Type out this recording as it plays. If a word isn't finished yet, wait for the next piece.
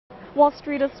Wall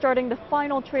Street is starting the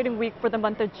final trading week for the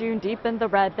month of June deep in the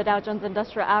red. The Dow Jones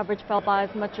Industrial Average fell by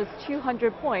as much as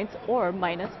 200 points, or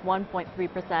minus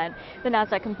 1.3%. The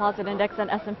Nasdaq Composite Index and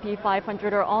S&P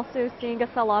 500 are also seeing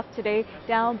a sell-off today,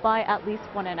 down by at least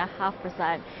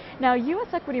 1.5%. Now, U.S.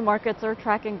 equity markets are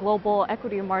tracking global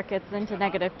equity markets into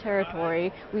negative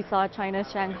territory. We saw China's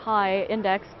Shanghai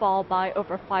Index fall by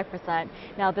over 5%.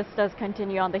 Now, this does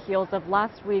continue on the heels of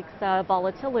last week's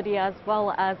volatility as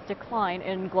well as decline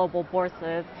in global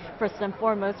bourses. First and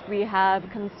foremost, we have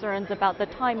concerns about the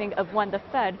timing of when the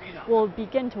Fed will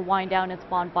begin to wind down its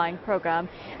bond buying program.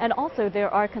 And also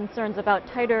there are concerns about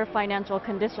tighter financial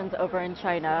conditions over in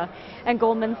China. And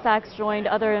Goldman Sachs joined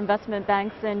other investment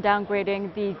banks in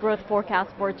downgrading the growth forecast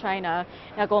for China.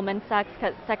 Now, Goldman Sachs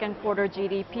cut second quarter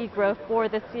GDP growth for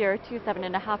this year to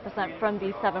 7.5% from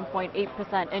the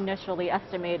 7.8% initially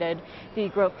estimated. The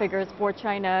growth figures for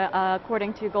China,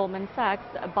 according to Goldman Sachs,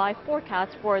 by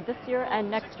forecast for this year and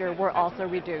next year were also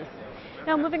reduced.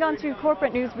 Now, moving on to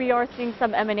corporate news, we are seeing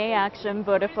some M&A action.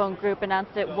 Vodafone Group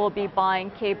announced it will be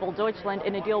buying Cable Deutschland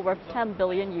in a deal worth $10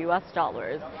 billion US.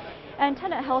 And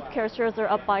Tenet Healthcare shares are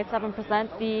up by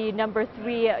 7%. The number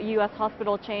 3 U.S.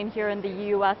 hospital chain here in the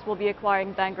U.S. will be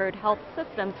acquiring Vanguard Health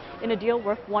Systems in a deal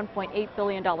worth $1.8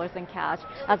 billion in cash.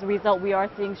 As a result, we are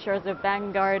seeing shares of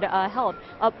Vanguard Health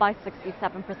up by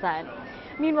 67%.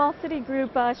 Meanwhile,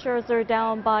 Citigroup shares are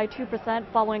down by 2%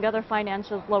 following other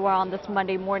financials lower on this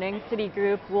Monday morning.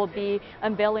 Citigroup will be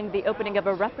unveiling the opening of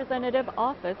a representative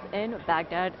office in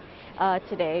Baghdad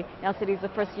today. Now, Citi is the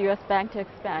first U.S. bank to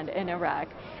expand in Iraq.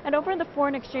 And over in the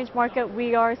foreign exchange market,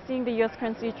 we are seeing the U.S.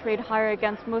 currency trade higher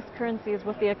against most currencies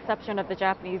with the exception of the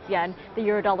Japanese yen. The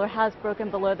euro-dollar has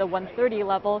broken below the 130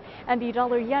 level, and the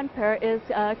dollar-yen pair is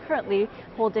currently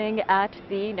holding at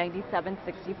the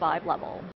 97.65 level.